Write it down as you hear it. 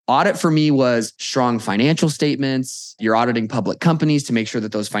Audit for me was strong financial statements. You're auditing public companies to make sure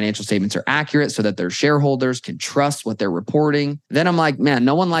that those financial statements are accurate so that their shareholders can trust what they're reporting. Then I'm like, man,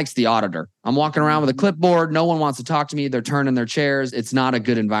 no one likes the auditor. I'm walking around with a clipboard. No one wants to talk to me. They're turning their chairs. It's not a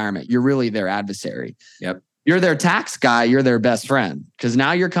good environment. You're really their adversary. Yep. You're their tax guy. You're their best friend because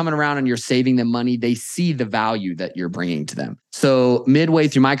now you're coming around and you're saving them money. They see the value that you're bringing to them. So midway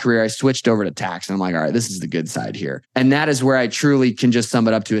through my career, I switched over to tax and I'm like, all right, this is the good side here. And that is where I truly can just sum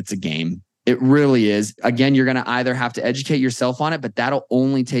it up to it's a game. It really is. Again, you're going to either have to educate yourself on it, but that'll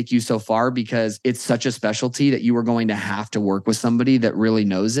only take you so far because it's such a specialty that you are going to have to work with somebody that really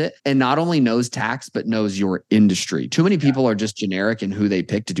knows it and not only knows tax, but knows your industry. Too many people are just generic in who they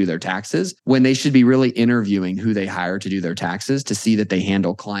pick to do their taxes when they should be really interviewing who they hire to do their taxes to see that they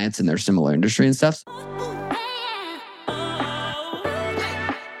handle clients in their similar industry and stuff.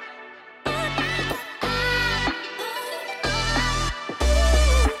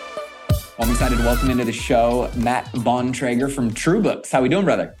 I'm excited to welcome into the show Matt Bontrager from TrueBooks. How we doing,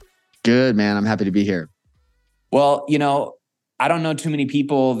 brother? Good, man. I'm happy to be here. Well, I don't know too many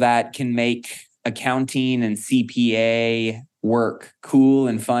people that can make accounting and CPA work cool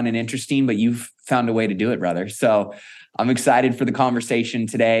and fun and interesting, but you've found a way to do it, brother. So I'm excited for the conversation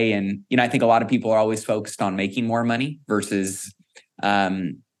today. And, I think a lot of people are always focused on making more money versus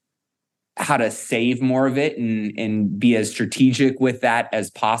how to save more of it and be as strategic with that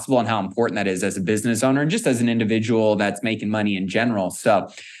as possible and how important that is as a business owner and just as an individual that's making money in general. So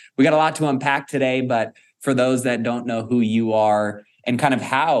we got a lot to unpack today, but for those that don't know who you are and kind of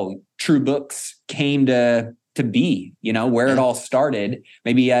how TrueBooks came to be, where it all started,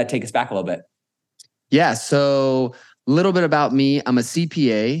 maybe take us back a little bit. Yeah. So a little bit about me. I'm a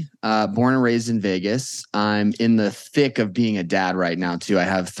CPA, born and raised in Vegas. I'm in the thick of being a dad right now, too. I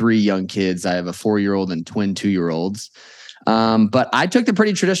have 3 young kids. I have a 4-year-old and twin 2-year-olds. But I took the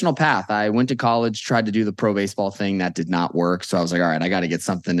pretty traditional path. I went to college, tried to do the pro baseball thing. That did not work. So I was like, all right, I got to get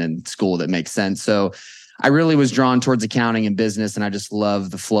something in school that makes sense. So I really was drawn towards accounting and business, and I just love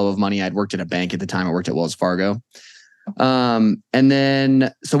the flow of money. I'd worked at a bank at the time. I worked at Wells Fargo. And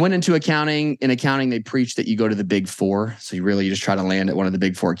then, so went into accounting. In accounting, they preach that you go to the big 4. So you just try to land at one of the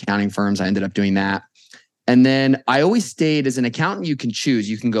big 4 accounting firms. I ended up doing that. And then I always stayed as an accountant. You can choose,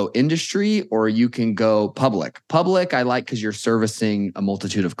 you can go industry or you can go public. Public, I like because you're servicing a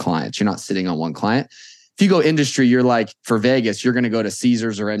multitude of clients. You're not sitting on one client. If you go industry, you're like, for Vegas, you're going to go to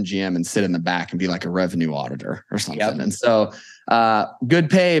Caesars or MGM and sit in the back and be like a revenue auditor or something. Yep. And so, good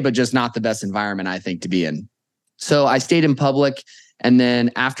pay, but just not the best environment, I think, to be in. So I stayed in public. And then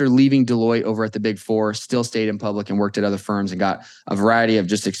after leaving Deloitte over at the Big 4, still stayed in public and worked at other firms and got a variety of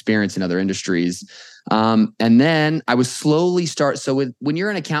just experience in other industries. And then I was slowly when you're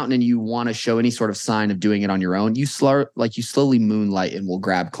an accountant and you want to show any sort of sign of doing it on your own, you slowly moonlight and will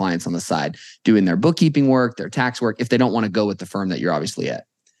grab clients on the side, doing their bookkeeping work, their tax work, if they don't want to go with the firm that you're obviously at.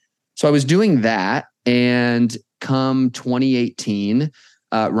 So I was doing that. And come 2018,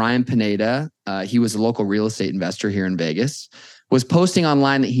 Ryan Pineda, he was a local real estate investor here in Vegas, was posting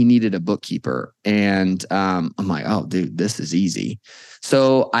online that he needed a bookkeeper. And I'm like, oh, dude, this is easy.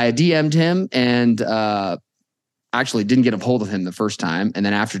 So I DM'd him and actually didn't get a hold of him the first time. And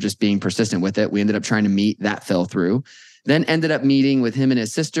then after just being persistent with it, we ended up trying to meet. That fell through. Then ended up meeting with him and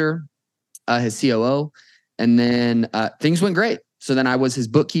his sister, his COO. And then things went great. So then I was his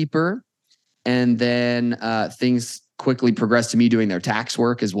bookkeeper. And then things quickly progressed to me doing their tax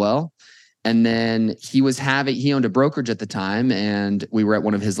work as well. And then he owned a brokerage at the time, and we were at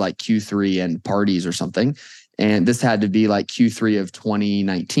one of his like Q3 and parties or something. And this had to be like Q3 of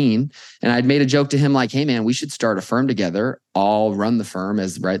 2019. And I'd made a joke to him like, hey man, we should start a firm together. I'll run the firm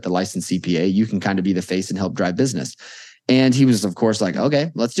as the licensed CPA. You can kind of be the face and help drive business. And he was of course like, okay,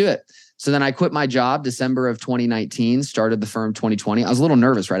 let's do it. So then I quit my job December of 2019, started the firm 2020. I was a little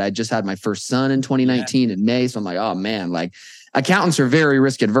nervous, right? I just had my first son in 2019 in May. So I'm like, oh man, accountants are very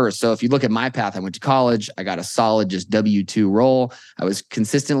risk adverse. So if you look at my path, I went to college. I got a solid just W-2 role. I was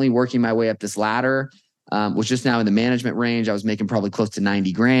consistently working my way up this ladder, was just now in the management range. I was making probably close to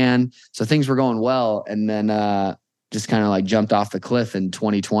 90 grand. So things were going well. And then just kind of jumped off the cliff in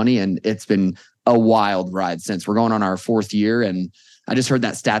 2020. And it's been a wild ride since. We're going on our 4th year. And I just heard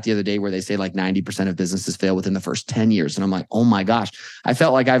that stat the other day where they say 90% of businesses fail within the first 10 years. And I'm like, oh my gosh, I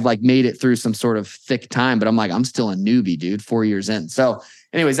felt like I've made it through some sort of thick time, but I'm like, I'm still a newbie, dude, 4 years in. So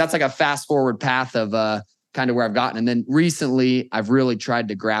anyways, that's a fast forward path of kind of where I've gotten. And then recently I've really tried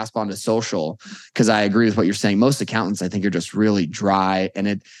to grasp onto social because I agree with what you're saying. Most accountants, I think, are just really dry. And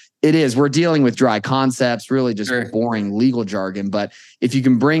it is, we're dealing with dry concepts, really just boring legal jargon. But if you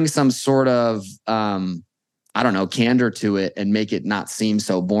can bring some sort of, I don't know, candor to it and make it not seem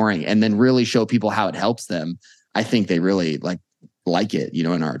so boring, and then really show people how it helps them, I think they really like it,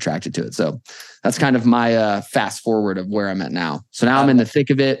 and are attracted to it. So that's kind of my fast forward of where I'm at now. So now I'm in the thick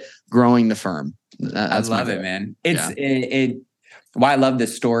of it, growing the firm. That's I love it, man. Why I love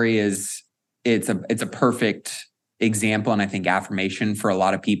this story is it's a perfect example, and I think affirmation for a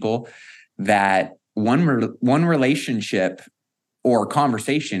lot of people, that one relationship or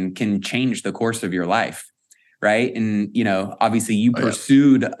conversation can change the course of your life. Right. And, obviously you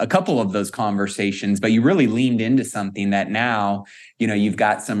pursued a couple of those conversations, but you really leaned into something that now, you've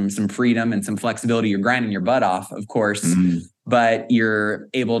got some freedom and some flexibility. You're grinding your butt off, of course, but you're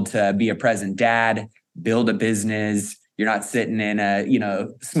able to be a present dad, build a business. You're not sitting in a,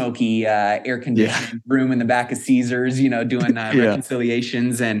 smoky air conditioned room in the back of Caesars, doing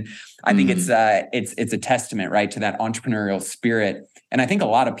reconciliations. And I think it's a testament, right, to that entrepreneurial spirit. And I think a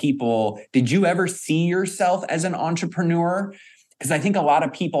lot of people, did you ever see yourself as an entrepreneur? Because I think a lot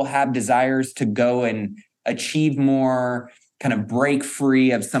of people have desires to go and achieve more, kind of break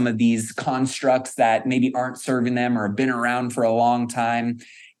free of some of these constructs that maybe aren't serving them or have been around for a long time.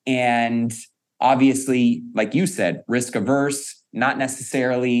 And obviously, like you said, risk averse, not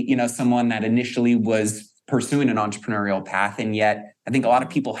necessarily, someone that initially was pursuing an entrepreneurial path. And yet I think a lot of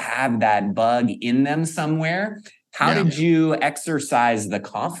people have that bug in them somewhere. How did you exercise the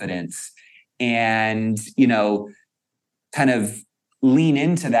confidence and, kind of lean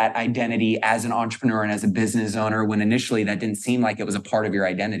into that identity as an entrepreneur and as a business owner when initially that didn't seem like it was a part of your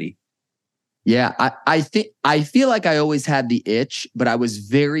identity? Yeah, I feel like I always had the itch, but I was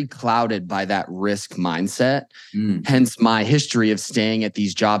very clouded by that risk mindset. Hence my history of staying at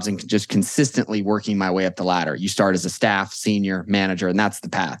these jobs and just consistently working my way up the ladder. You start as a staff, senior, manager, and that's the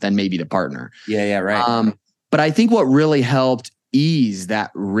path, and maybe to partner. Yeah, right. But I think what really helped ease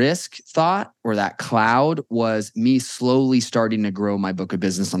that risk thought or that cloud was me slowly starting to grow my book of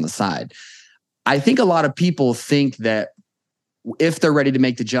business on the side. I think a lot of people think that if they're ready to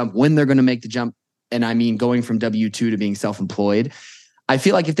make the jump, when they're going to make the jump, and I mean going from W-2 to being self-employed, I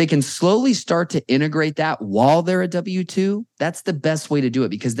feel like if they can slowly start to integrate that while they're a W-2, that's the best way to do it,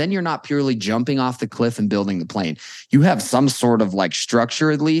 because then you're not purely jumping off the cliff and building the plane. You have some sort of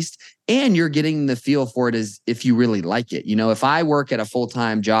structure at least, and you're getting the feel for it as if you really like it. If I work at a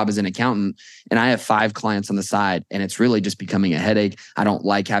full-time job as an accountant and I have 5 clients on the side and it's really just becoming a headache, I don't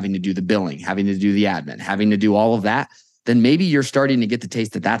like having to do the billing, having to do the admin, having to do all of that, then maybe you're starting to get the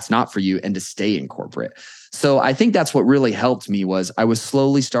taste that that's not for you and to stay in corporate. So I think that's what really helped me was I was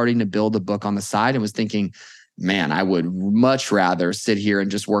slowly starting to build a book on the side and was thinking, man, I would much rather sit here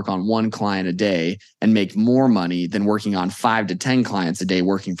and just work on 1 client a day and make more money than working on 5 to 10 clients a day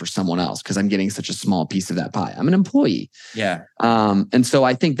working for someone else, because I'm getting such a small piece of that pie. I'm an employee. Yeah. And so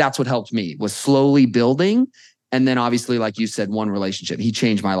I think that's what helped me was slowly building. And then obviously, like you said, one relationship, he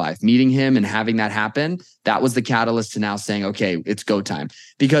changed my life. Meeting him and having that happen, that was the catalyst to now saying, okay, it's go time.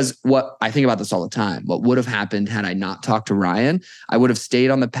 Because what I think about this all the time, what would have happened had I not talked to Ryan, I would have stayed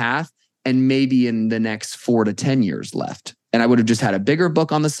on the path and maybe in the next 4 to 10 years left. And I would have just had a bigger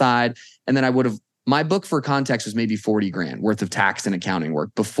book on the side. And then I would have, my book for context was maybe 40 grand worth of tax and accounting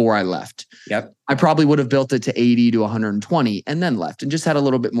work before I left. Yep. I probably would have built it to 80 to 120 and then left and just had a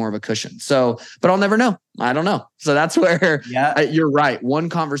little bit more of a cushion. So, but I'll never know. I don't know. So that's where you're right. One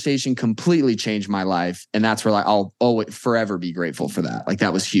conversation completely changed my life. And that's where I'll always forever be grateful for that.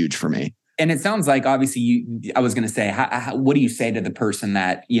 That was huge for me. And it sounds like obviously I was going to say, what do you say to the person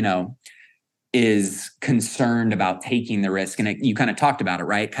that, is concerned about taking the risk? And you kind of talked about it,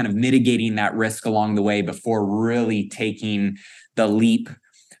 right? Kind of mitigating that risk along the way before really taking the leap.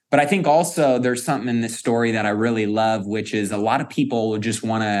 But I think also there's something in this story that I really love, which is a lot of people just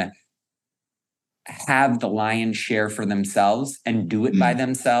want to have the lion's share for themselves and do it by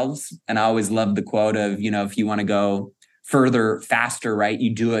themselves. And I always love the quote of, if you want to go further, faster, right?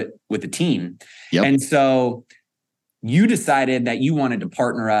 You do it with a team. Yep. And so you decided that you wanted to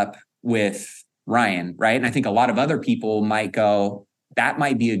partner up with Ryan, right? And I think a lot of other people might go, that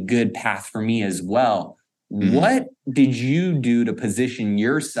might be a good path for me as well. What did you do to position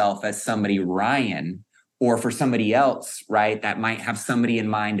yourself as somebody, Ryan, or for somebody else, right, that might have somebody in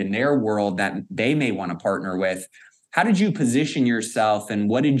mind in their world that they may want to partner with? How did you position yourself, and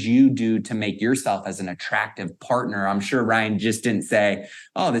what did you do to make yourself as an attractive partner? I'm sure Ryan just didn't say,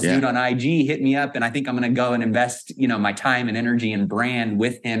 oh, this dude on IG hit me up and I think I'm going to go and invest, my time and energy and brand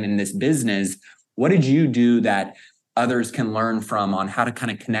with him in this business. What did you do that others can learn from on how to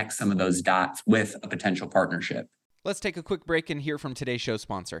kind of connect some of those dots with a potential partnership? Let's take a quick break and hear from today's show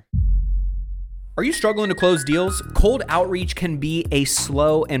sponsor. Are you struggling to close deals? Cold outreach can be a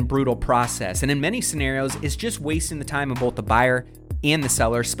slow and brutal process, and in many scenarios, it's just wasting the time of both the buyer and the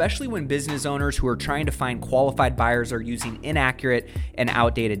seller, especially when business owners who are trying to find qualified buyers are using inaccurate and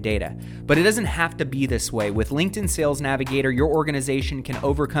outdated data. But it doesn't have to be this way. With LinkedIn Sales Navigator, your organization can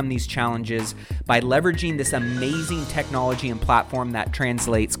overcome these challenges by leveraging this amazing technology and platform that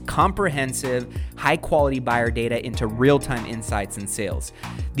translates comprehensive, high-quality buyer data into real-time insights in sales.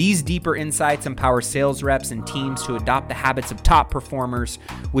 These deeper insights empower sales reps and teams to adopt the habits of top performers,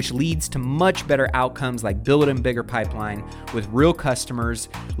 which leads to much better outcomes like building a bigger pipeline with real customers,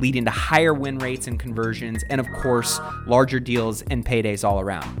 leading to higher win rates and conversions, and of course, larger deals and paydays all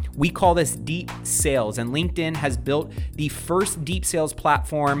around. We call this deep sales, and LinkedIn has built the first deep sales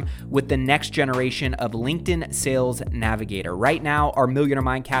platform with the next generation of LinkedIn Sales Navigator. Right now, our Millionaire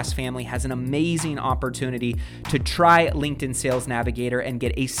Mindcast family has an amazing opportunity to try LinkedIn Sales Navigator and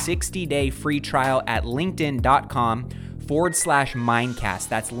get a 60-day free trial at linkedin.com/Mindcast.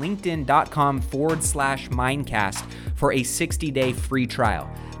 That's linkedin.com/Mindcast for a 60-day free trial.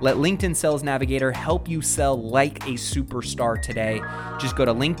 Let LinkedIn Sales Navigator help you sell like a superstar today. Just go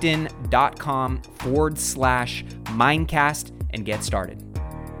to linkedin.com/Mindcast and get started.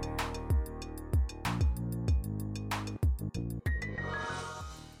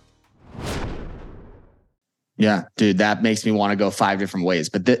 Yeah, dude, that makes me want to go 5 different ways.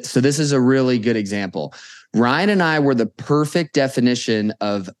 But so this is a really good example. Ryan and I were the perfect definition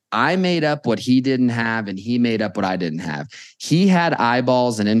of I made up what he didn't have and he made up what I didn't have. He had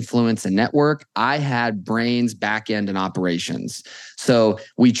eyeballs and influence and network. I had brains, back end, and operations. So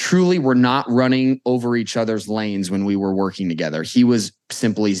we truly were not running over each other's lanes when we were working together. He was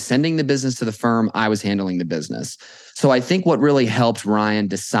simply sending the business to the firm. I was handling the business. So I think what really helped Ryan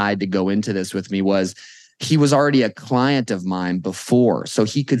decide to go into this with me was he was already a client of mine before. So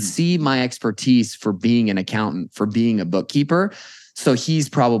he could see my expertise for being an accountant, for being a bookkeeper. So he's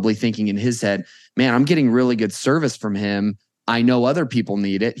probably thinking in his head, man, I'm getting really good service from him. I know other people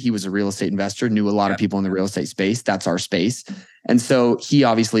need it. He was a real estate investor, knew a lot of people in the real estate space. That's our space. And so he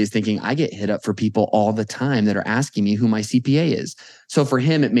obviously is thinking, I get hit up for people all the time that are asking me who my CPA is. So for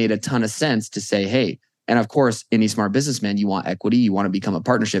him, it made a ton of sense to say, hey, and of course, any smart businessman, you want equity, you want to become a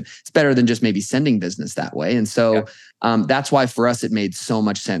partnership. It's better than just maybe sending business that way. And so that's why for us, it made so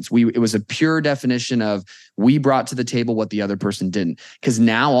much sense. It was a pure definition of we brought to the table what the other person didn't. Because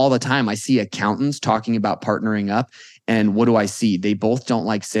now all the time I see accountants talking about partnering up. And what do I see? They both don't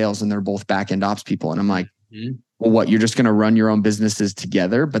like sales and they're both back-end ops people. And I'm like, well, what, you're just going to run your own businesses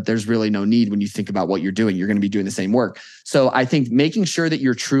together, but there's really no need when you think about what you're doing. You're going to be doing the same work. So I think making sure that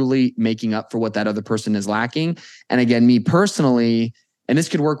you're truly making up for what that other person is lacking. And again, me personally, and this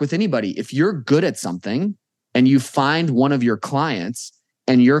could work with anybody, if you're good at something and you find one of your clients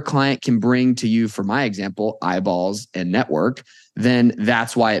and your client can bring to you, for my example, eyeballs and network, then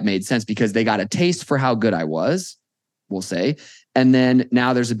that's why it made sense, because they got a taste for how good I was, we'll say. And then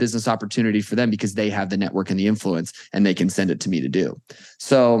now there's a business opportunity for them because they have the network and the influence and they can send it to me to do.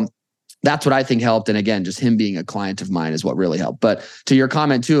 So that's what I think helped. And again, just him being a client of mine is what really helped. But to your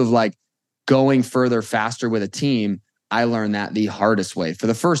comment too, of like going further, faster with a team, I learned that the hardest way. For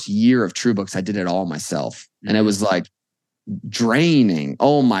the first year of TrueBooks, I did it all myself. And it was like draining.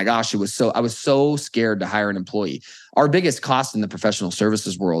 Oh my gosh. I was so scared to hire an employee. Our biggest cost in the professional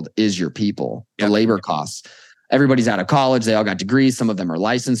services world is your people, the labor costs. Everybody's out of college. They all got degrees. Some of them are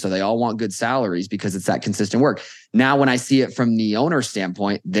licensed. So they all want good salaries because it's that consistent work. Now, when I see it from the owner's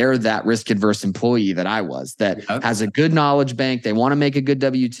standpoint, they're that risk adverse employee that I was, that has a good knowledge bank. They want to make a good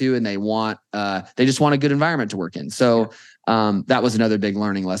W-2 and they just want a good environment to work in. So that was another big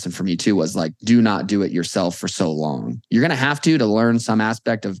learning lesson for me too, was like, do not do it yourself for so long. You're going to have to learn some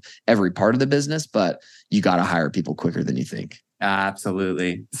aspect of every part of the business, but you got to hire people quicker than you think.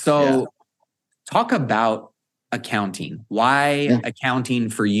 Absolutely. So talk about accounting. Why accounting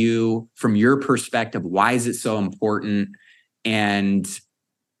for you, from your perspective? Why is it so important? And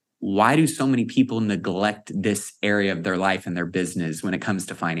why do so many people neglect this area of their life and their business when it comes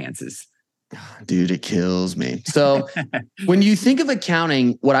to finances? Dude, it kills me. So when you think of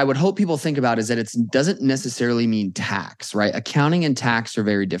accounting, what I would hope people think about is that it doesn't necessarily mean tax, right? Accounting and tax are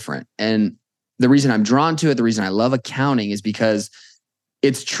very different. And the reason I'm drawn to it, the reason I love accounting is because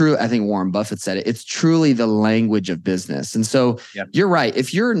it's true. I think Warren Buffett said it. It's truly the language of business. And so you're right.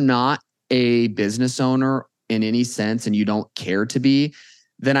 If you're not a business owner in any sense and you don't care to be,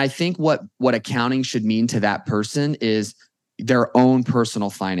 then I think what accounting should mean to that person is their own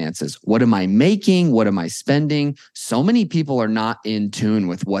personal finances. What am I making? What am I spending? So many people are not in tune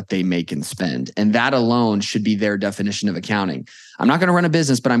with what they make and spend. And that alone should be their definition of accounting. I'm not going to run a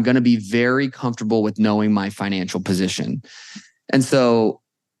business, but I'm going to be very comfortable with knowing my financial position. And so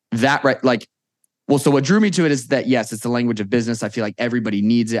that, right, like, well, so what drew me to it is that, yes, it's the language of business. I feel like everybody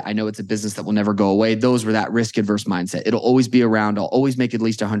needs it. I know it's a business that will never go away. Those were that risk adverse mindset. It'll always be around. I'll always make at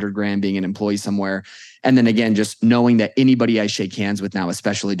least 100 grand being an employee somewhere. And then again, just knowing that anybody I shake hands with now,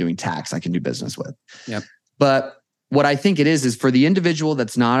 especially doing tax, I can do business with. Yep. But what I think it is for the individual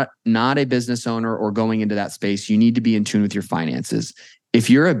that's not a business owner or going into that space, you need to be in tune with your finances. If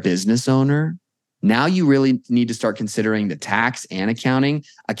you're a business owner, now you really need to start considering the tax and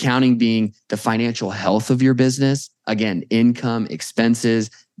accounting being the financial health of your business. Again, income,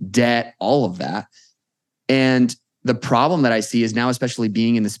 expenses, debt, all of that. And the problem that I see is now, especially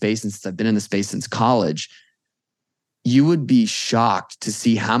being in the space, and since I've been in the space since college, you would be shocked to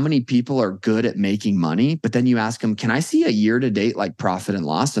see how many people are good at making money. But then you ask them, can I see a year to date like profit and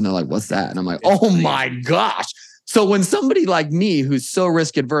loss? And they're like, what's that? And I'm like, oh my gosh. So when somebody like me, who's so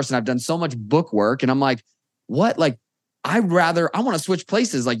risk adverse and I've done so much book work, and I'm like, what? Like, I want to switch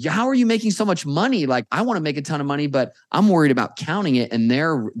places. Like, how are you making so much money? Like, I want to make a ton of money, but I'm worried about counting it. And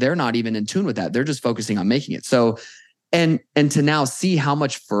they're not even in tune with that. They're just focusing on making it. So, and to now see how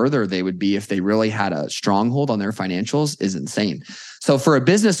much further they would be if they really had a stronghold on their financials is insane. So for a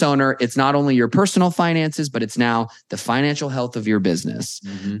business owner, it's not only your personal finances, but it's now the financial health of your business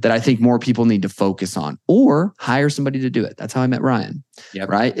that I think more people need to focus on, or hire somebody to do it. That's how I met Ryan,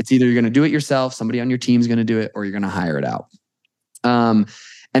 right? It's either you're going to do it yourself, somebody on your team is going to do it, or you're going to hire it out. And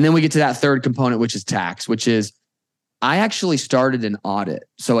then we get to that third component, which is tax, which is I actually started an audit.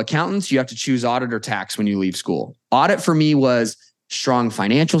 So accountants, you have to choose audit or tax when you leave school. Audit for me was strong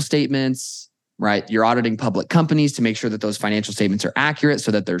financial statements, right? You're auditing public companies to make sure that those financial statements are accurate so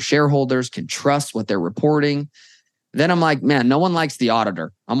that their shareholders can trust what they're reporting. Then I'm like, man, no one likes the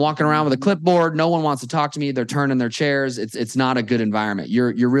auditor. I'm walking around with a clipboard. No one wants to talk to me. They're turning their chairs. It's not a good environment.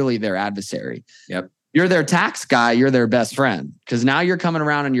 You're really their adversary. Yep. You're their tax guy. You're their best friend, because now you're coming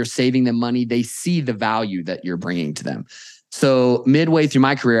around and you're saving them money. They see the value that you're bringing to them. So midway through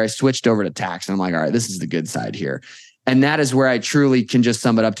my career, I switched over to tax, and I'm like, all right, this is the good side here. And that is where I truly can just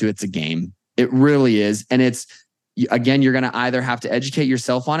sum it up to, it's a game. It really is. And it's, again, you're going to either have to educate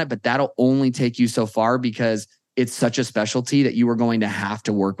yourself on it, but that'll only take you so far, because it's such a specialty that you are going to have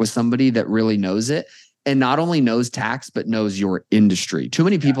to work with somebody that really knows it. And not only knows tax, but knows your industry. Too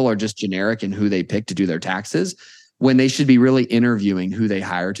many people are just generic in who they pick to do their taxes, when they should be really interviewing who they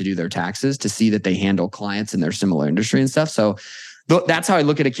hire to do their taxes to see that they handle clients in their similar industry and stuff. So that's how I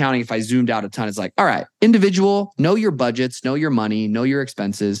look at accounting. If I zoomed out a ton, it's like, all right, individual, know your budgets, know your money, know your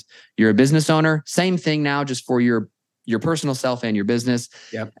expenses. You're a business owner, same thing now, just for your personal self and your business.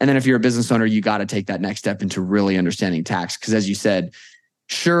 Yep. And then if you're a business owner, you got to take that next step into really understanding tax. Because as you said,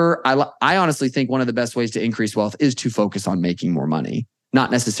 sure, I honestly think one of the best ways to increase wealth is to focus on making more money, not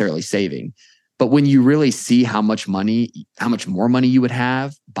necessarily saving. But when you really see how much more money you would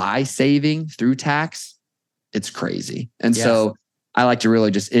have by saving through tax, it's crazy. And so I like to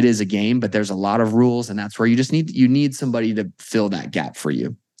really it is a game, but there's a lot of rules, and that's where you need somebody to fill that gap for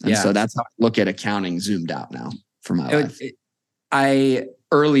you. And so that's how I look at accounting zoomed out now for my life. I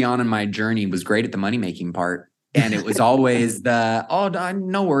early on in my journey was great at the money-making part. And it was always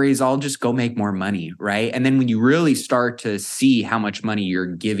no worries, I'll just go make more money, right? And then when you really start to see how much money you're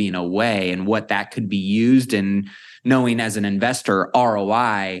giving away and what that could be used, and knowing as an investor,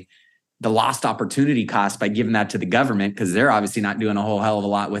 ROI, the lost opportunity cost by giving that to the government, because they're obviously not doing a whole hell of a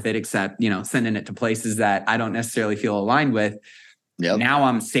lot with it, except, sending it to places that I don't necessarily feel aligned with. Yep. Now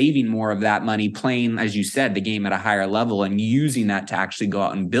I'm saving more of that money, playing, as you said, the game at a higher level, and using that to actually go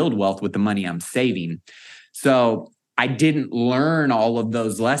out and build wealth with the money I'm saving. So I didn't learn all of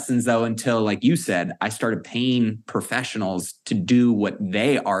those lessons, though, until, like you said, I started paying professionals to do what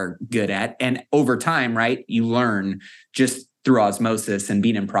they are good at. And over time, right, you learn just through osmosis and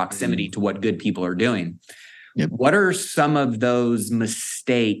being in proximity to what good people are doing. Yep. What are some of those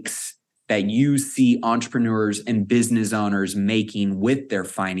mistakes that you see entrepreneurs and business owners making with their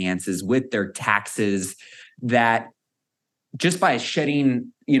finances, with their taxes, that just by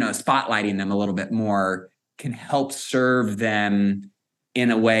shedding, spotlighting them a little bit more can help serve them in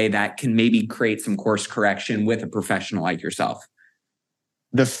a way that can maybe create some course correction with a professional like yourself?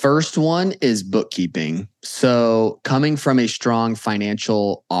 The first one is bookkeeping. So coming from a strong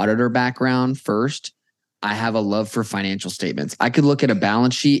financial auditor background first, I have a love for financial statements. I could look at a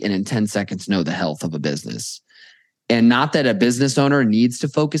balance sheet and in 10 seconds know the health of a business. And not that a business owner needs to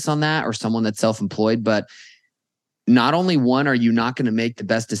focus on that, or someone that's self-employed, but not only one, are you not going to make the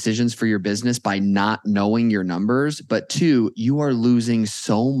best decisions for your business by not knowing your numbers, but two, you are losing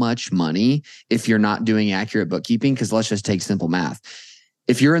so much money if you're not doing accurate bookkeeping. Because let's just take simple math.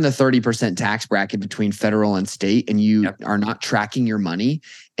 If you're in the 30% tax bracket between federal and state and you are not tracking your money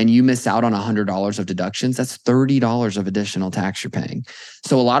and you miss out on $100 of deductions, that's $30 of additional tax you're paying.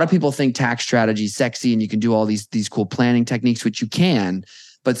 So a lot of people think tax strategy is sexy and you can do all these cool planning techniques, which you can.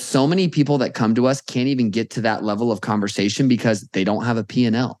 But so many people that come to us can't even get to that level of conversation because they don't have a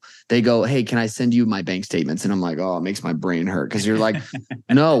P&L. They go, hey, can I send you my bank statements? And I'm like, oh, it makes my brain hurt. Because you're like,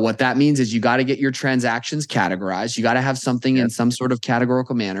 no, what that means is you got to get your transactions categorized. You got to have something in some sort of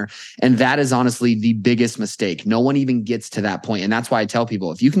categorical manner. And that is honestly the biggest mistake. No one even gets to that point. And that's why I tell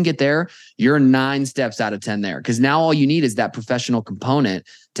people, if you can get there, you're 9 steps out of 10 there. Because now all you need is that professional component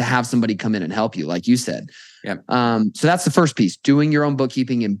to have somebody come in and help you, like you said. Yep. So that's the first piece, doing your own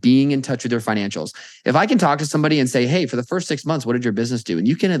bookkeeping and being in touch with your financials. If I can talk to somebody and say, hey, for the first 6 months, what did your business do? And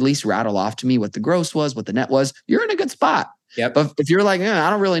you can at least rattle off to me what the gross was, what the net was, you're in a good spot. Yep. But if you're like, I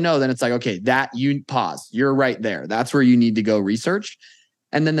don't really know, then it's like, okay, that you pause. You're right there. That's where you need to go research.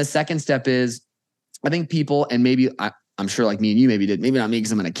 And then the second step is, I think people, and maybe I'm sure like me and you maybe did, maybe not me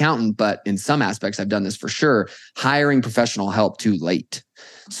because I'm an accountant, but in some aspects, I've done this for sure, hiring professional help too late.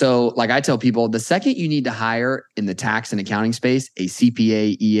 So like I tell people, the second you need to hire in the tax and accounting space, a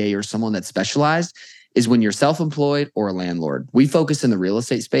CPA, EA, or someone that's specialized is when you're self-employed or a landlord. We focus in the real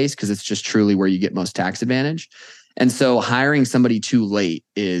estate space because it's just truly where you get most tax advantage. And so hiring somebody too late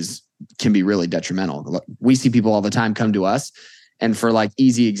can be really detrimental. We see people all the time come to us, and for like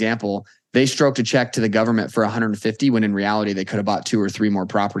easy example, they stroked a check to the government for 150 when in reality they could have bought 2 or 3 more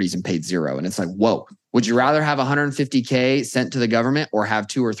properties and paid 0. And it's like, whoa, would you rather have 150K sent to the government or have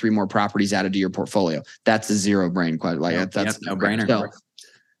 2 or 3 more properties added to your portfolio? That's a zero brain. That's no brainer.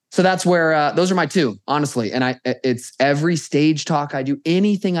 So that's where those are my 2, honestly. And it's every stage talk I do,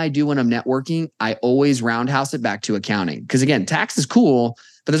 anything I do when I'm networking, I always roundhouse it back to accounting. Because again, tax is cool,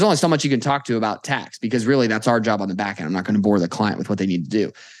 but there's only so much you can talk to about tax because really that's our job on the back end. I'm not going to bore the client with what they need to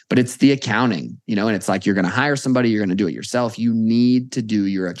do, but it's the accounting, and it's like, you're going to hire somebody, you're going to do it yourself. You need to do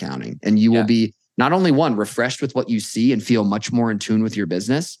your accounting, and you will be not only refreshed with what you see and feel much more in tune with your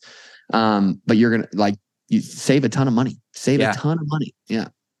business, but you're going to you save a ton of money, a ton of money. Yeah.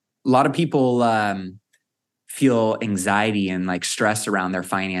 A lot of people feel anxiety and stress around their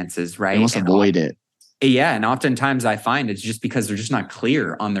finances, right? They must avoid it. Yeah. And oftentimes I find it's just because they're just not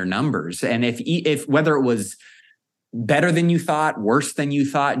clear on their numbers. And if whether it was better than you thought, worse than you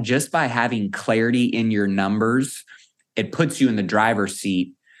thought, just by having clarity in your numbers, it puts you in the driver's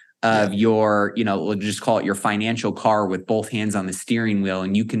seat of your, we'll just call it your financial car with both hands on the steering wheel,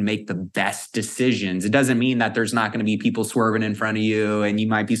 and you can make the best decisions. It doesn't mean that there's not going to be people swerving in front of you and you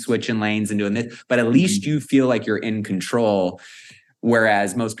might be switching lanes and doing this, but at least you feel like you're in control.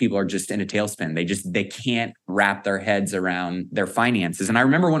 Whereas most people are just in a tailspin. They can't wrap their heads around their finances. And I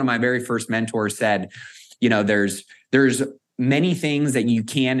remember one of my very first mentors said, there's many things that you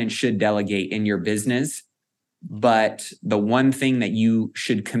can and should delegate in your business, but the one thing that you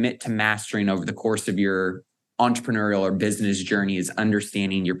should commit to mastering over the course of your entrepreneurial or business journey is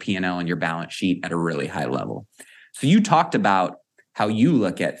understanding your P&L and your balance sheet at a really high level. So you talked about how you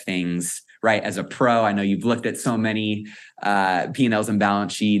look at things, right? As a pro, I know you've looked at so many P&Ls and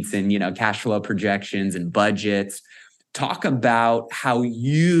balance sheets and, cash flow projections and budgets. Talk about how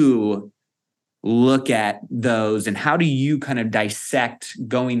you look at those and how do you kind of dissect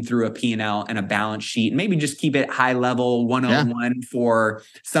going through a P&L and a balance sheet, and maybe just keep it high level 101 for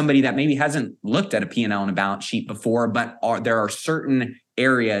somebody that maybe hasn't looked at a P&L and a balance sheet before, but there are certain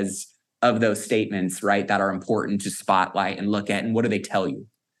areas of those statements, right, that are important to spotlight and look at, and what do they tell you?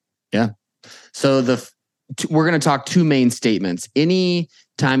 Yeah. So we're going to talk 2 main statements. Any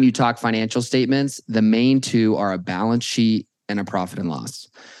time you talk financial statements, the main 2 are a balance sheet and a profit and loss.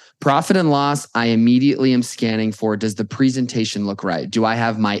 Profit and loss, I immediately am scanning for, does the presentation look right? Do I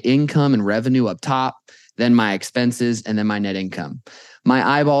have my income and revenue up top, then my expenses, and then my net income? My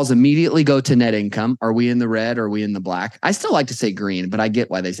eyeballs immediately go to net income. Are we in the red or are we in the black? I still like to say green, but I get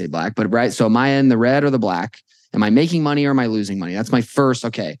why they say black. But right, so am I in the red or the black? Am I making money or am I losing money? That's my first,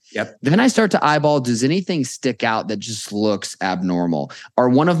 okay. Yep. Then I start to eyeball, does anything stick out that just looks abnormal? Are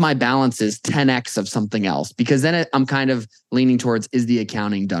one of my balances 10x of something else? Because then I'm kind of leaning towards, is the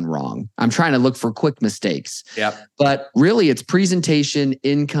accounting done wrong? I'm trying to look for quick mistakes. Yep. But really it's presentation,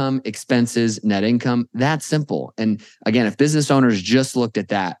 income, expenses, net income. That's simple. And again, if business owners just looked at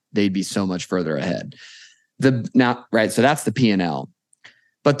that, they'd be so much further ahead. So that's the P&L.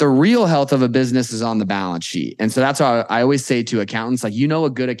 But the real health of a business is on the balance sheet. And so that's why I always say to accountants, like, a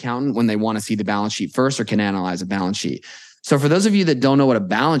good accountant when they want to see the balance sheet first or can analyze a balance sheet. So for those of you that don't know what a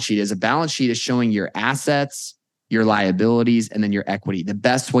balance sheet is showing your assets, your liabilities, and then your equity. The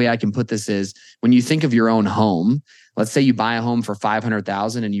best way I can put this is when you think of your own home, let's say you buy a home for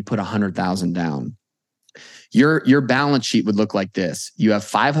 $500,000 and you put $100,000 down. Your balance sheet would look like this. You have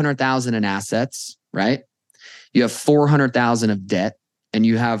 $500,000 in assets, right? You have $400,000 of debt, and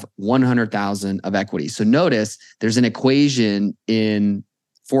you have $100,000 of equity. So notice there's an equation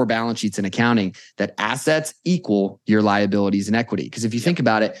for balance sheets in accounting that assets equal your liabilities and equity. Because if you think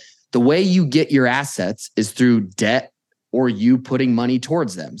about it, the way you get your assets is through debt or you putting money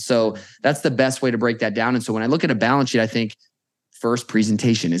towards them. So that's the best way to break that down. And so when I look at a balance sheet, I think first,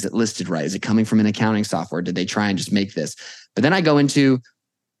 presentation. Is it listed right? Is it coming from an accounting software? Did they try and just make this? But then I go into,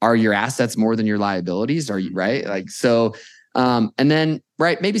 are your assets more than your liabilities? Are you right? And then,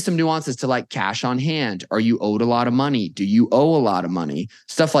 right, maybe some nuances to like cash on hand. Are you owed a lot of money? Do you owe a lot of money?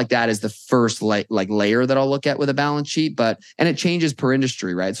 Stuff like that is the first layer that I'll look at with a balance sheet. And it changes per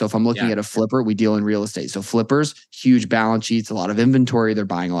industry, right? So if I'm looking at a flipper, we deal in real estate. So flippers, huge balance sheets, a lot of inventory. They're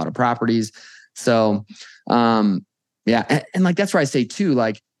buying a lot of properties. So, yeah. And like, that's where I say too,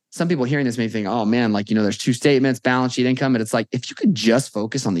 like some people hearing this may think, oh man, like, there's two statements, balance sheet, income. And it's like, if you could just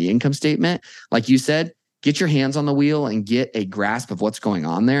focus on the income statement, like you said, get your hands on the wheel and get a grasp of what's going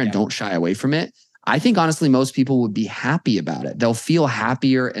on there and don't shy away from it. I think honestly, most people would be happy about it. They'll feel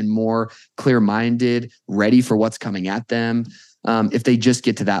happier and more clear-minded, ready for what's coming at them. If they just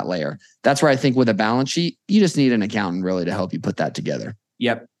get to that layer. That's where I think with a balance sheet, you just need an accountant really to help you put that together.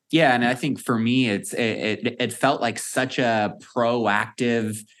 Yep. Yeah. And I think for me, it felt like such a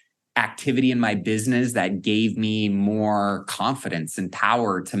proactive activity in my business that gave me more confidence and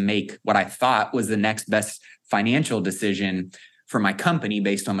power to make what I thought was the next best financial decision for my company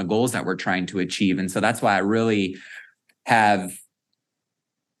based on the goals that we're trying to achieve. And so that's why I really have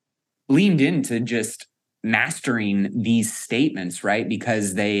leaned into just mastering these statements, right?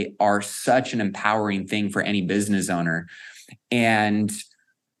 Because they are such an empowering thing for any business owner. And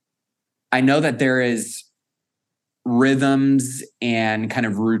I know that there is rhythms and kind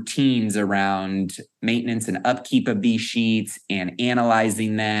of routines around maintenance and upkeep of these sheets and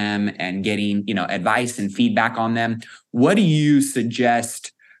analyzing them and getting, advice and feedback on them. What do you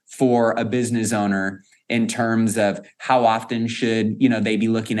suggest for a business owner in terms of how often should, they be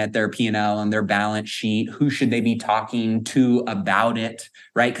looking at their P&L and their balance sheet? Who should they be talking to about it,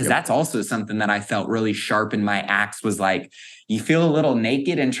 right? Because that's also something that I felt really sharp in my axe was like, you feel a little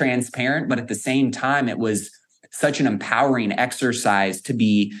naked and transparent, but at the same time, it was such an empowering exercise to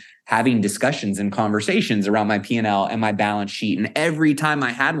be having discussions and conversations around my P&L and my balance sheet. And every time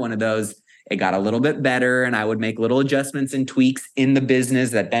I had one of those, it got a little bit better and I would make little adjustments and tweaks in the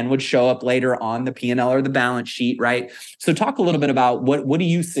business that then would show up later on the P&L or the balance sheet, right? So talk a little bit about what do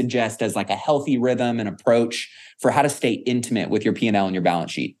you suggest as like a healthy rhythm and approach for how to stay intimate with your P&L and your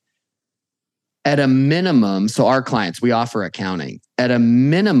balance sheet? At a minimum, so our clients, we offer accounting. At a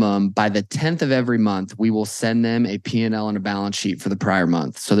minimum, by the 10th of every month, we will send them a P&L and a balance sheet for the prior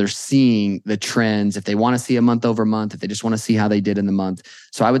month. So they're seeing the trends. If they want to see a month over month, if they just want to see how they did in the month.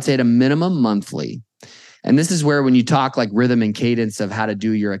 So I would say at a minimum monthly. And this is where when you talk like rhythm and cadence of how to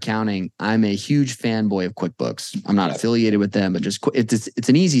do your accounting, I'm a huge fanboy of QuickBooks. I'm not affiliated with them, but just it's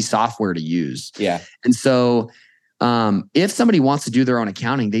an easy software to use. Yeah. And so if somebody wants to do their own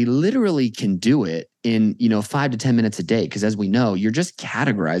accounting, they literally can do it in 5 to 10 minutes a day. Because as we know, you're just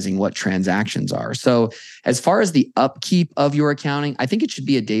categorizing what transactions are. So as far as the upkeep of your accounting, I think it should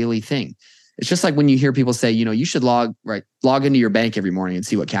be a daily thing. It's just like when you hear people say, you should log into your bank every morning and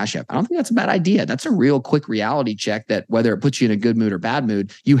see what cash you have. I don't think that's a bad idea. That's a real quick reality check that whether it puts you in a good mood or bad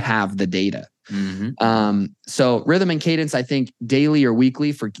mood, you have the data. Mm-hmm. So rhythm and cadence, I think daily or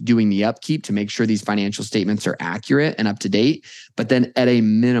weekly for doing the upkeep to make sure these financial statements are accurate and up to date. But then at a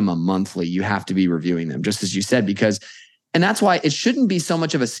minimum monthly, you have to be reviewing them, just as you said, and that's why it shouldn't be so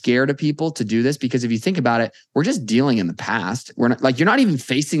much of a scare to people to do this, because if you think about it, we're just dealing in the past. We're not you're not even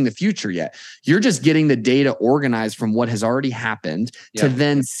facing the future yet. You're just getting the data organized from what has already happened to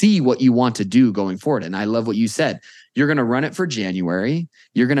then see what you want to do going forward. And I love what you said. You're going to run it for January.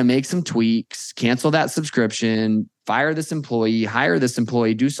 You're going to make some tweaks, cancel that subscription, fire this employee, hire this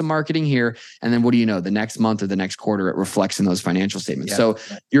employee, do some marketing here. And then what do you know? The next month or the next quarter, it reflects in those financial statements. So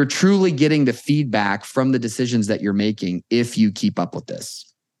you're truly getting the feedback from the decisions that you're making if you keep up with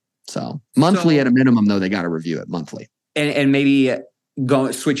this. So monthly at a minimum, though, they got to review it monthly. And maybe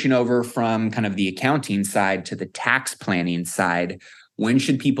switching over from kind of the accounting side to the tax planning side. when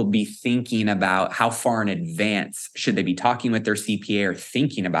should people be thinking about how far in advance should they be talking with their CPA or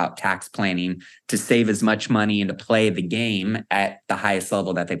thinking about tax planning to save as much money and to play the game at the highest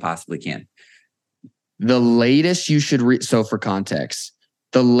level that they possibly can? The latest you should, so for context,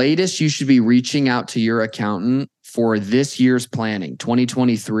 the latest you should be reaching out to your accountant for this year's planning,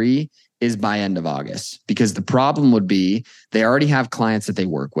 2023, is by end of August. Because the problem would be they already have clients that they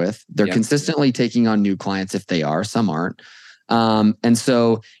work with. They're consistently taking on new clients if they are, some aren't. And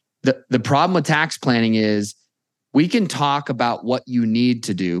so the problem with tax planning is we can talk about what you need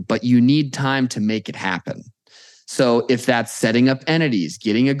to do, but you need time to make it happen. So if that's setting up entities,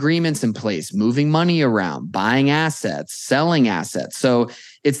 getting agreements in place, moving money around, buying assets, selling assets. So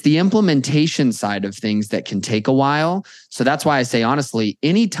it's the implementation side of things that can take a while. So that's why I say, honestly,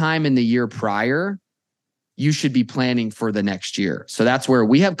 any time in the year prior, you should be planning for the next year. So that's where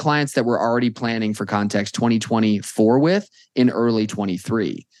we have clients that we're already planning, for context, 2024 with in early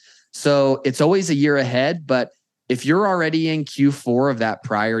 23. So it's always a year ahead. But if you're already in Q4 of that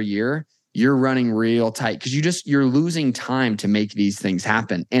prior year, you're running real tight because you're losing time to make these things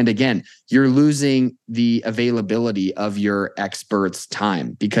happen. And again, you're losing the availability of your experts'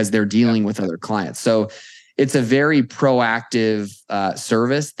 time because they're dealing with other clients. So it's a very proactive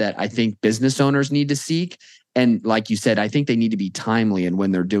service that I think business owners need to seek. And like you said, I think they need to be timely in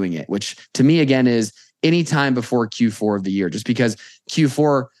when they're doing it, which to me, again, is anytime before Q4 of the year, just because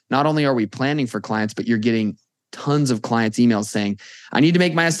Q4, not only are we planning for clients, but you're getting tons of clients' emails saying, I need to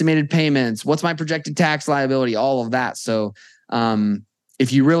make my estimated payments. What's my projected tax liability? All of that. So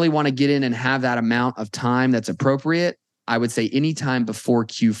if you really want to get in and have that amount of time that's appropriate, I would say anytime before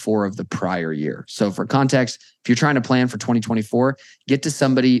Q4 of the prior year. So for context, if you're trying to plan for 2024, get to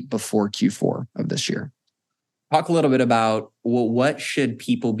somebody before Q4 of this year. Talk a little bit about, well, what should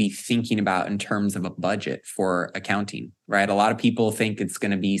people be thinking about in terms of a budget for accounting, right? A lot of people think it's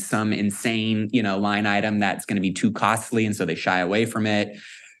going to be some insane, line item that's going to be too costly, and so they shy away from it.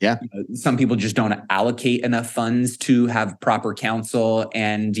 Yeah. Some people just don't allocate enough funds to have proper counsel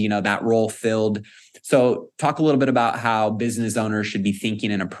and, that role filled. So talk a little bit about how business owners should be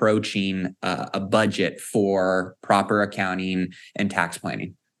thinking and approaching a budget for proper accounting and tax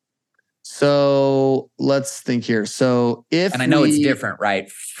planning. So let's think here. So and I know it's different,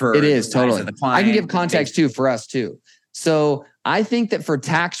 right? It is totally. The client, I can give context too for us too. So I think that for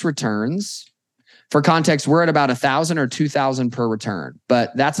tax returns, for context, we're at about $1,000 or $2,000 per return,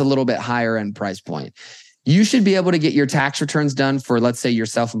 but that's a little bit higher end price point. You should be able to get your tax returns done for, let's say you're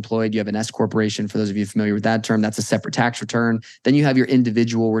self-employed, you have an S corporation. For those of you familiar with that term, that's a separate tax return. Then you have your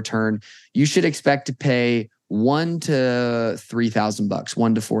individual return. You should expect to pay $1,000 to $3,000,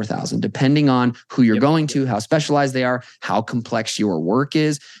 $1,000 to $4,000, depending on who you're going to, how specialized they are, how complex your work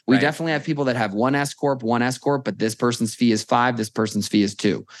is. We definitely have people that have one S corp, but this person's fee is $5,000, this person's fee is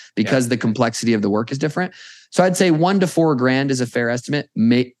 $2,000, because the complexity of the work is different. So I'd say $1,000 to $4,000 is a fair estimate.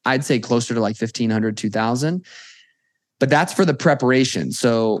 I'd say closer to like $1,500, $2,000. But that's for the preparation.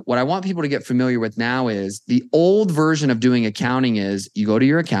 So what I want people to get familiar with now is the old version of doing accounting is you go to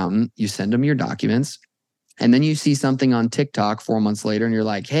your accountant, you send them your documents, and then you see something on TikTok 4 months later and you're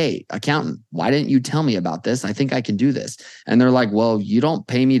like, hey, accountant, why didn't you tell me about this? I think I can do this. And they're like, well, you don't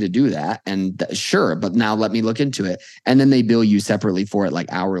pay me to do that. And sure, but now let me look into it. And then they bill you separately for it, like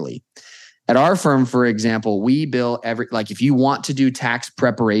hourly. At our firm, for example, we bill if you want to do tax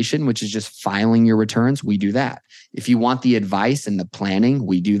preparation, which is just filing your returns, we do that. If you want the advice and the planning,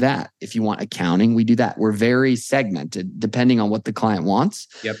 we do that. If you want accounting, we do that. We're very segmented depending on what the client wants.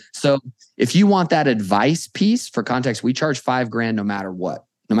 So if you want that advice piece, for context, we charge $5,000 no matter what,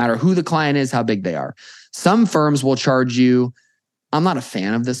 no matter who the client is, how big they are. Some firms will charge you, I'm not a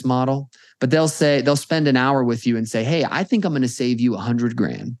fan of this model, but they'll spend an hour with you and say, hey, I think I'm going to save you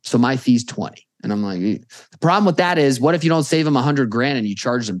 $100,000. So my fee's $20,000. And I'm like, the problem with that is, what if you don't save them $100,000 and you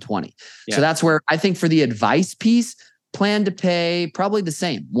charge them $20,000? So that's where I think for the advice piece, plan to pay probably the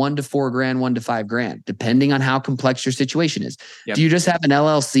same, $1,000 to $4,000, $1,000 to $5,000, depending on how complex your situation is. Do you just have an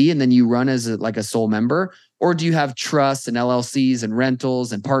LLC and then you run as a sole member? Or do you have trusts and LLCs and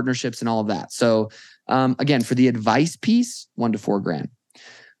rentals and partnerships and all of that? So again, for the advice piece, $1,000 to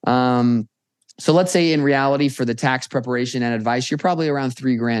 $4,000. So let's say in reality for the tax preparation and advice, you're probably around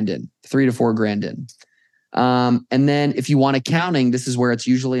 $3,000 in, $3,000 to $4,000 in. And then if you want accounting, this is where it's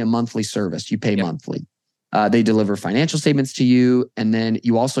usually a monthly service. You pay monthly. They deliver financial statements to you. And then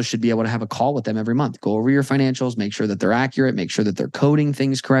you also should be able to have a call with them every month. Go over your financials, make sure that they're accurate, make sure that they're coding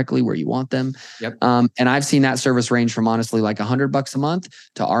things correctly where you want them. And I've seen that service range from honestly like $100 a month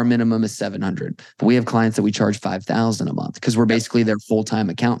to our minimum is $700. But we have clients that we charge $5,000 a month because we're basically their full-time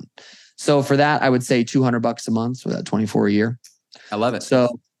accountant. So for that, I would say $200 a month, so that 24 a year. I love it.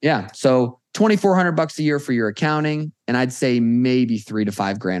 So yeah. So $2,400 a year for your accounting. And I'd say maybe $3,000 to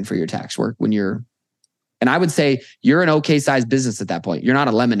 $5,000 for your tax work and I would say you're an okay sized business at that point. You're not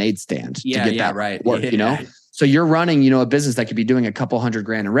a lemonade stand to get that right. work, So you're running, a business that could be doing a couple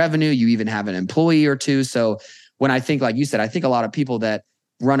 $100,000 in revenue. You even have an employee or two. So when I think, like you said, I think a lot of people that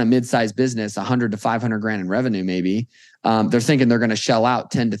run a mid-sized business, $100,000 to $500,000 in revenue, maybe they're thinking they're going to shell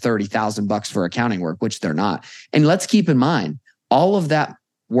out $10,000 to $30,000 for accounting work, which they're not. And let's keep in mind all of that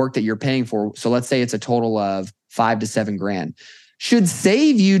work that you're paying for. So let's say it's a total of $5,000 to $7,000 should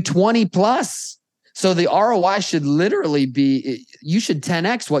save you 20 plus. So the ROI should literally be, you should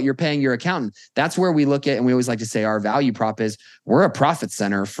 10x what you're paying your accountant. That's where we look at, and we always like to say our value prop is we're a profit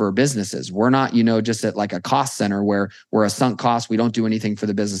center for businesses. We're not, just at like a cost center where we're a sunk cost. We don't do anything for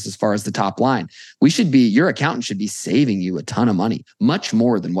the business as far as the top line. Your accountant should be saving you a ton of money, much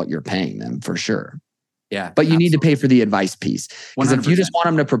more than what you're paying them for sure. Yeah. But you need to pay for the advice piece. Because if you 100%. just want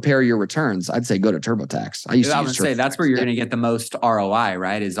them to prepare your returns, I'd say go to TurboTax. I would say that's where you're going to get the most ROI,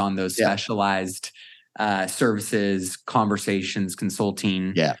 right? Is on those specialized services, conversations,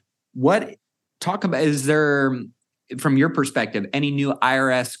 consulting. Yeah. Is there, from your perspective, any new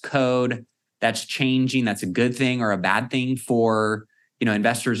IRS code that's changing that's a good thing or a bad thing for,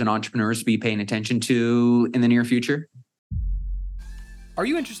 investors and entrepreneurs to be paying attention to in the near future? Are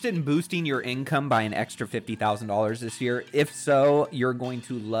you interested in boosting your income by an extra $50,000 this year? If so, you're going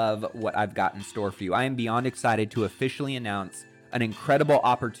to love what I've got in store for you. I am beyond excited to officially announce an incredible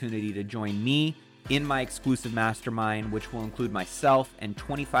opportunity to join me in my exclusive mastermind, which will include myself and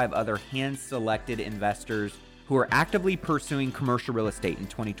 25 other hand-selected investors who are actively pursuing commercial real estate in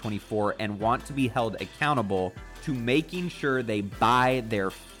 2024 and want to be held accountable to making sure they buy their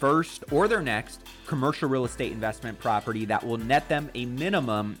first or their next commercial real estate investment property that will net them a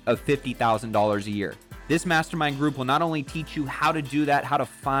minimum of $50,000 a year. This mastermind group will not only teach you how to do that, how to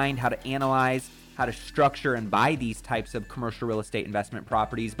find, how to analyze, how to structure and buy these types of commercial real estate investment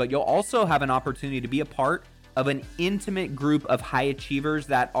properties, but you'll also have an opportunity to be a part of an intimate group of high achievers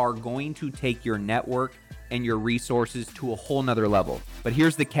that are going to take your network and your resources to a whole nother level. But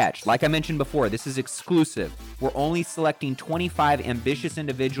here's the catch. Like I mentioned before, this is exclusive. We're only selecting 25 ambitious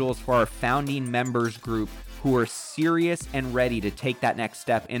individuals for our founding members group who are serious and ready to take that next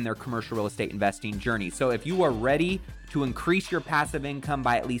step in their commercial real estate investing journey. So if you are ready to increase your passive income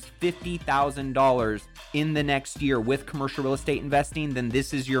by at least $50,000 in the next year with commercial real estate investing, then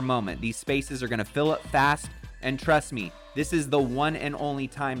this is your moment. These spaces are going to fill up fast. And trust me, this is the one and only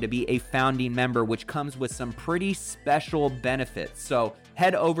time to be a founding member, which comes with some pretty special benefits. So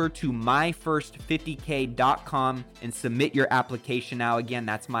head over to myfirst50k.com and submit your application now. Again,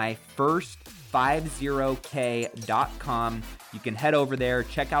 that's myfirst50k.com. You can head over there,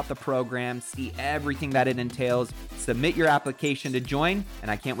 check out the program, see everything that it entails, submit your application to join,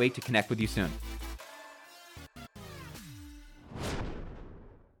 and I can't wait to connect with you soon.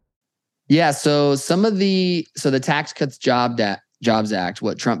 Yeah. So the Tax Cuts Jobs Act,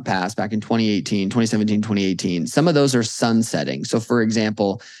 what Trump passed back in 2017, 2018, some of those are sunsetting. So for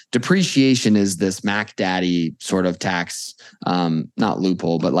example, depreciation is this Mac Daddy sort of tax, not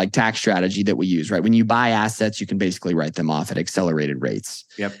loophole, but like tax strategy that we use, right? When you buy assets, you can basically write them off at accelerated rates.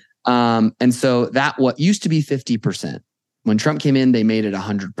 Yep. And so that what used to be 50%. When Trump came in, they made it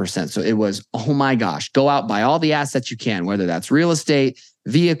 100%. So it was, oh my gosh, go out, buy all the assets you can, whether that's real estate,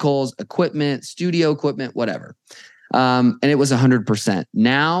 vehicles, equipment, studio equipment, whatever. And it was 100%.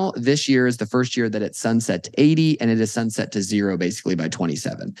 Now, this year is the first year that it's sunset to 80 and it is sunset to 0 basically by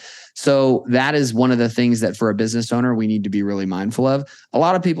 27. So that is one of the things that for a business owner, we need to be really mindful of. A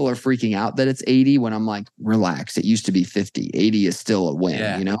lot of people are freaking out that it's 80 when I'm like, relax. It used to be 50. 80 is still a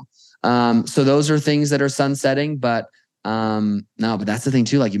win, So those are things that are sunsetting, but but that's the thing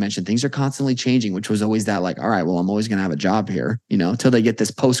too, like you mentioned, things are constantly changing, which was always that like, all right, well, I'm always going to have a job here, until they get this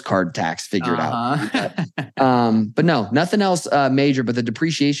postcard tax figured out. But no, nothing else major, but the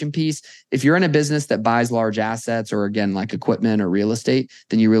depreciation piece, if you're in a business that buys large assets or again, like equipment or real estate,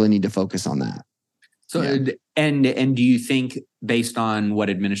 then you really need to focus on that. So, and do you think based on what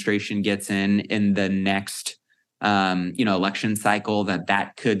administration gets in the next, election cycle,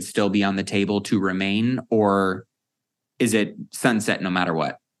 that could still be on the table to remain, or is it sunset no matter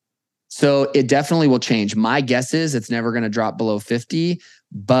what? So it definitely will change. My guess is it's never going to drop below 50,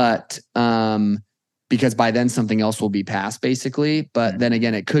 but because by then something else will be passed basically. But then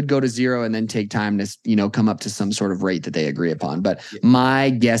again, it could go to 0 and then take time to, come up to some sort of rate that they agree upon. But my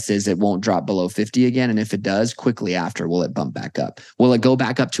guess is it won't drop below 50 again. And if it does, quickly after, will it bump back up? Will it go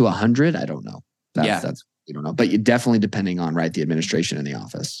back up to 100? I don't know. That's you don't know. But you definitely depending on, the administration in the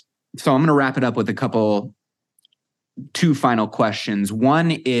office. So I'm going to wrap it up with a couple two final questions.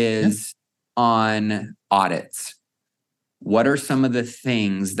 One is on audits. What are some of the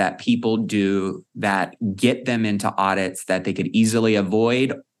things that people do that get them into audits that they could easily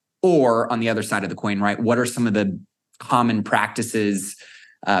avoid? Or on the other side of the coin, right? What are some of the common practices,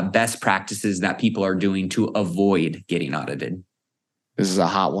 best practices that people are doing to avoid getting audited? This is a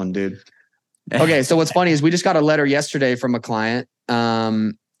hot one, dude. Okay, so what's funny is we just got a letter yesterday from a client,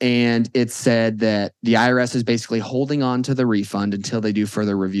 and it said that the IRS is basically holding on to the refund until they do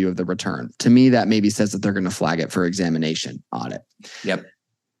further review of the return. To me, that maybe says that they're going to flag it for examination audit. Yep.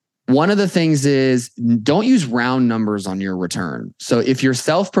 One of the things is don't use round numbers on your return. So if you're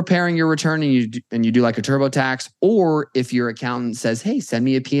self-preparing your return and you do like a TurboTax, or if your accountant says, hey, send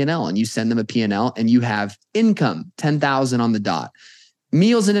me a P&L, and you send them a P&L and you have income, $10,000 on the dot,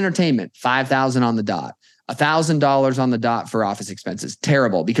 meals and entertainment, $5,000 on the dot, $1,000 on the dot for office expenses.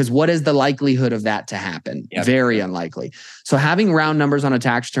 Terrible, because what is the likelihood of that to happen? Yep. Very unlikely. So having round numbers on a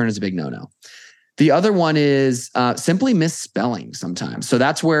tax return is a big no-no. The other one is simply misspelling sometimes. So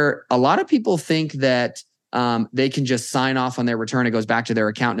that's where a lot of people think that they can just sign off on their return. It goes back to their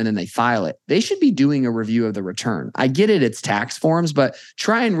accountant and then they file it. They should be doing a review of the return. I get it, it's tax forms, but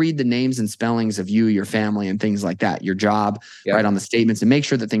try and read the names and spellings of you, your family, and things like that, your job, right, on the statements, and make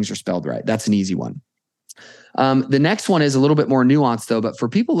sure that things are spelled right. That's an easy one. The next one is a little bit more nuanced though, but for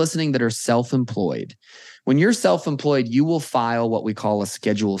people listening that are self-employed, when you're self-employed, you will file what we call a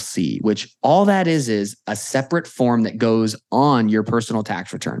Schedule C, which all that is a separate form that goes on your personal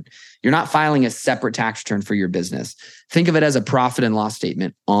tax return. You're not filing a separate tax return for your business. Think of it as a profit and loss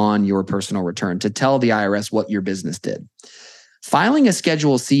statement on your personal return to tell the IRS what your business did. Filing a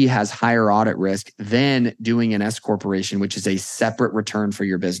Schedule C has higher audit risk than doing an S corporation, which is a separate return for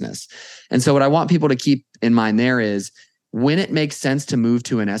your business. And so what I want people to keep in mind there is when it makes sense to move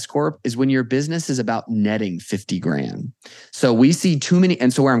to an S corp is when your business is about netting 50 grand. So we see too many,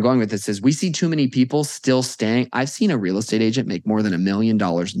 and so where I'm going with this is we see too many people still staying. I've seen a real estate agent make more than $1 million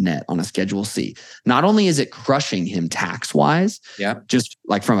net on a Schedule C. Not only is it crushing him tax wise, just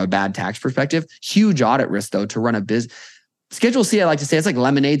like from a bad tax perspective, huge audit risk though to run a business. Schedule C, I like to say, it's like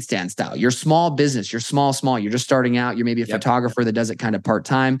lemonade stand style. You're small business, you're small, you're just starting out. You're maybe a photographer that does it kind of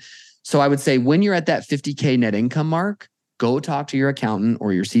part-time. So I would say when you're at that 50K net income mark, go talk to your accountant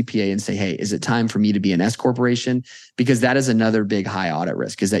or your CPA and say, hey, is it time for me to be an S corporation? Because that is another big high audit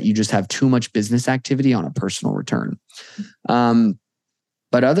risk, is that you just have too much business activity on a personal return.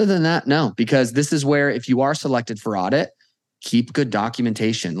 But other than that, no, because this is where if you are selected for audit, keep good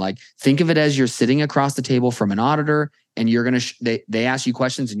documentation. Like think of it as you're sitting across the table from an auditor and you're going to, they ask you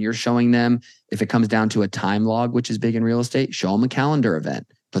questions and you're showing them, if it comes down to a time log, which is big in real estate, show them a calendar event,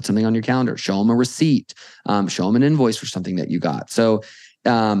 put something on your calendar, show them a receipt, show them an invoice for something that you got. So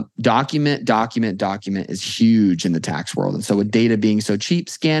document is huge in the tax world. And so with data being so cheap,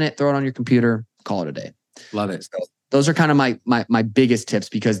 scan it, throw it on your computer, call it a day. Love it. So those are kind of my biggest tips,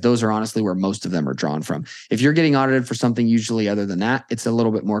 because those are honestly where most of them are drawn from. If you're getting audited for something usually other than that, it's a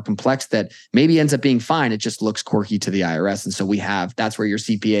little bit more complex that maybe ends up being fine. It just looks quirky to the IRS. And so that's where your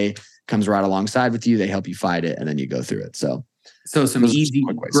CPA comes right alongside with you. They help you fight it and then you go through it. So some easy,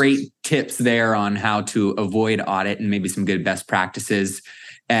 great tips there on how to avoid audit and maybe some good best practices.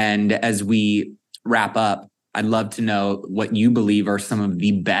 And as we wrap up, I'd love to know what you believe are some of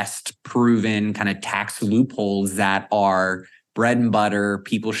the best proven kind of tax loopholes that are bread and butter.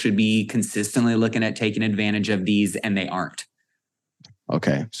 People should be consistently looking at taking advantage of these, and they aren't.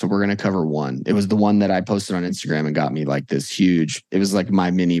 Okay, so we're going to cover one. It was the one that I posted on Instagram and got me like this huge, it was like my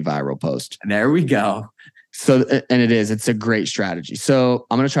mini viral post. And there we go. So, and it's a great strategy. So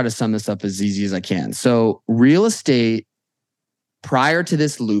I'm going to try to sum this up as easy as I can. So real estate, prior to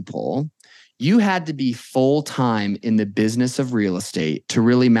this loophole, you had to be full-time in the business of real estate to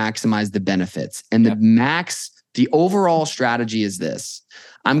really maximize the benefits. And the overall strategy is this: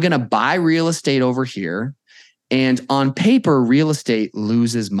 I'm going to buy real estate over here. And on paper, real estate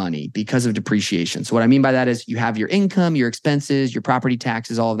loses money because of depreciation. So what I mean by that is you have your income, your expenses, your property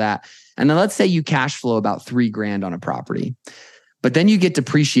taxes, all of that. And then let's say you cash flow about $3,000 on a property. But then you get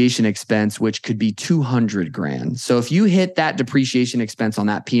depreciation expense, which could be $200,000. So if you hit that depreciation expense on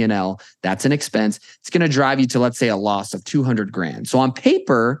that P&L, that's an expense. It's going to drive you to, let's say, a loss of $200,000. So on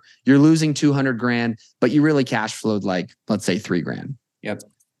paper, you're losing $200,000, but you really cash flowed like, let's say, $3,000. Yep.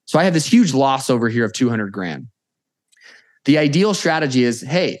 So I have this huge loss over here of $200,000. The ideal strategy is,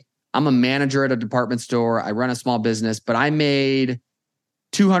 hey, I'm a manager at a department store. I run a small business, but I made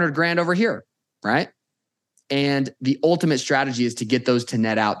 $200,000 over here, right? And the ultimate strategy is to get those to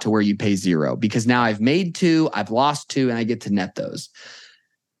net out to where you pay zero, because now I've made two, I've lost two, and I get to net those.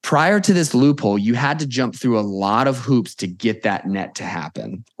 Prior to this loophole, you had to jump through a lot of hoops to get that net to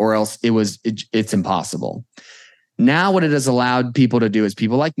happen, or else it's impossible. Now, what it has allowed people to do is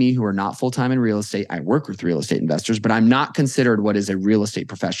people like me who are not full-time in real estate. I work with real estate investors, but I'm not considered what is a real estate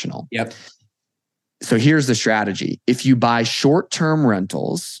professional. Yep. So here's the strategy. If you buy short-term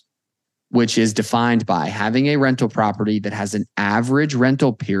rentals, which is defined by having a rental property that has an average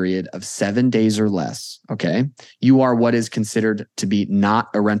rental period of 7 days or less, okay, you are what is considered to be not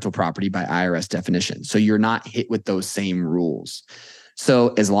a rental property by IRS definition. So you're not hit with those same rules.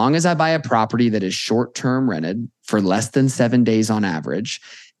 So as long as I buy a property that is short-term rented for less than 7 days on average,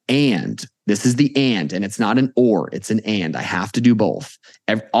 and this is the and it's not an or, it's an and. I have to do both.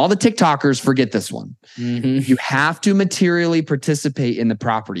 All the TikTokers forget this one. Mm-hmm. You have to materially participate in the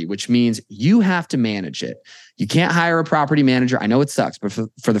property, which means you have to manage it. You can't hire a property manager. I know it sucks, but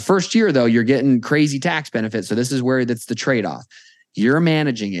for the first year, though, you're getting crazy tax benefits. So this is where that's the trade-off. You're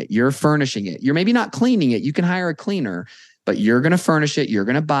managing it. You're furnishing it. You're maybe not cleaning it. You can hire a cleaner, but you're going to furnish it. You're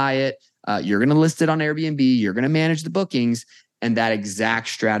going to buy it. You're going to list it on Airbnb. You're going to manage the bookings. And that exact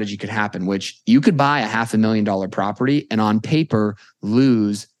strategy could happen, which you could buy a $500,000 property and on paper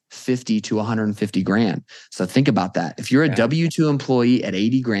lose 50 to 150 grand. So think about that. If you're a W-2 employee at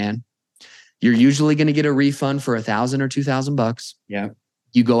 80 grand, you're usually going to get a refund for $1,000 or $2,000. Yeah.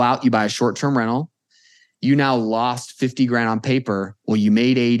 You go out, you buy a short-term rental. You now lost 50 grand on paper. Well, you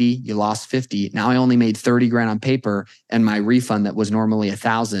made 80, you lost 50. Now I only made 30 grand on paper. And my refund that was normally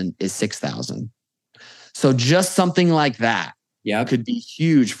 1,000 is 6,000. So just something like that. Yeah, could be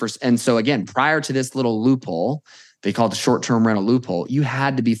huge for. And so again, prior to this little loophole, they call it the short-term rental loophole. You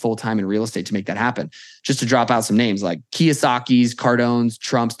had to be full-time in real estate to make that happen. Just to drop out some names like Kiyosaki's, Cardone's,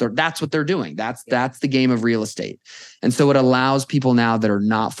 Trump's. That's what they're doing. That's the game of real estate. And so it allows people now that are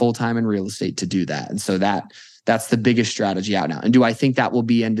not full-time in real estate to do that. And so that's the biggest strategy out now. And do I think that will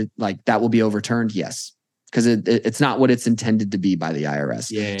be ended? Like that will be overturned? Yes. Because it's not what it's intended to be by the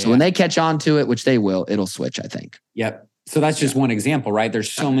IRS. So when they catch on to it, which they will, it'll switch, I think. Yep. So that's just one example, right?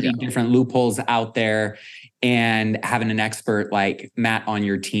 There's so many different loopholes out there, and having an expert like Matt on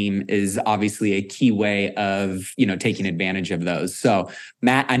your team is obviously a key way of, taking advantage of those. So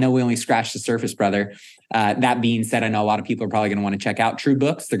Matt, I know we only scratched the surface, brother. That being said, I know a lot of people are probably going to want to check out True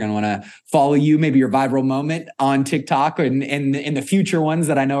Books. They're going to want to follow you, maybe your viral moment on TikTok and in the future ones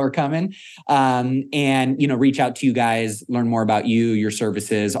that I know are coming. And reach out to you guys, learn more about you, your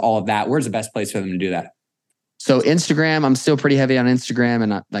services, all of that. Where's the best place for them to do that? So Instagram, I'm still pretty heavy on Instagram,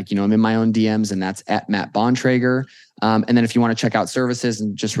 and I'm in my own DMs, and that's at Matt Bontrager. And then if you want to check out services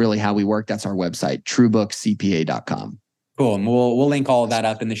and just really how we work, that's our website, truebookcpa.com. Cool. And we'll link all of that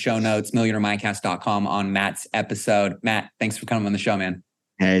up in the show notes, millionaireMindcast.com on Matt's episode. Matt, thanks for coming on the show, man.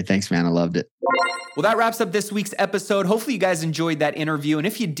 Hey, thanks, man. I loved it. Well, that wraps up this week's episode. Hopefully you guys enjoyed that interview. And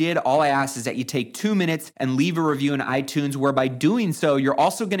if you did, all I ask is that you take 2 minutes and leave a review in iTunes, where by doing so, you're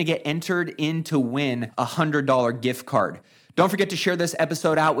also going to get entered in to win a $100 gift card. Don't forget to share this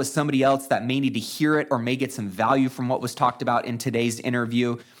episode out with somebody else that may need to hear it or may get some value from what was talked about in today's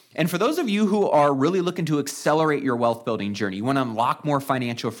interview. And for those of you who are really looking to accelerate your wealth building journey, you want to unlock more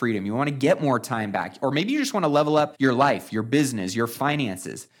financial freedom, you want to get more time back, or maybe you just want to level up your life, your business, your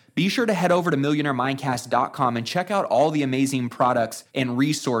finances, be sure to head over to millionaireMindcast.com and check out all the amazing products and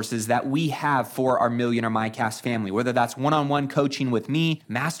resources that we have for our Millionaire Mindcast family, whether that's one-on-one coaching with me,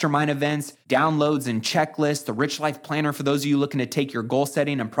 mastermind events, downloads and checklists, the Rich Life Planner for those of you looking to take your goal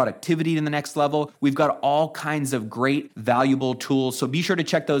setting and productivity to the next level. We've got all kinds of great, valuable tools. So be sure to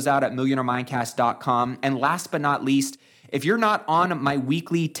check those out at millionaireMindcast.com. And last but not least, if you're not on my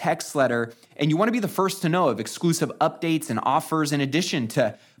weekly text letter and you want to be the first to know of exclusive updates and offers in addition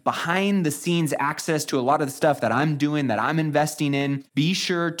to behind the scenes access to a lot of the stuff that I'm doing, that I'm investing in, be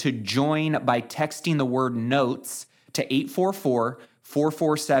sure to join by texting the word notes to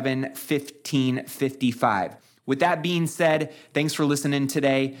 844-447-1555. With that being said, thanks for listening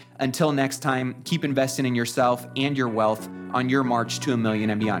today. Until next time, keep investing in yourself and your wealth on your march to $1 million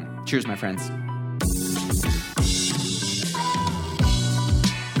and beyond. Cheers, my friends.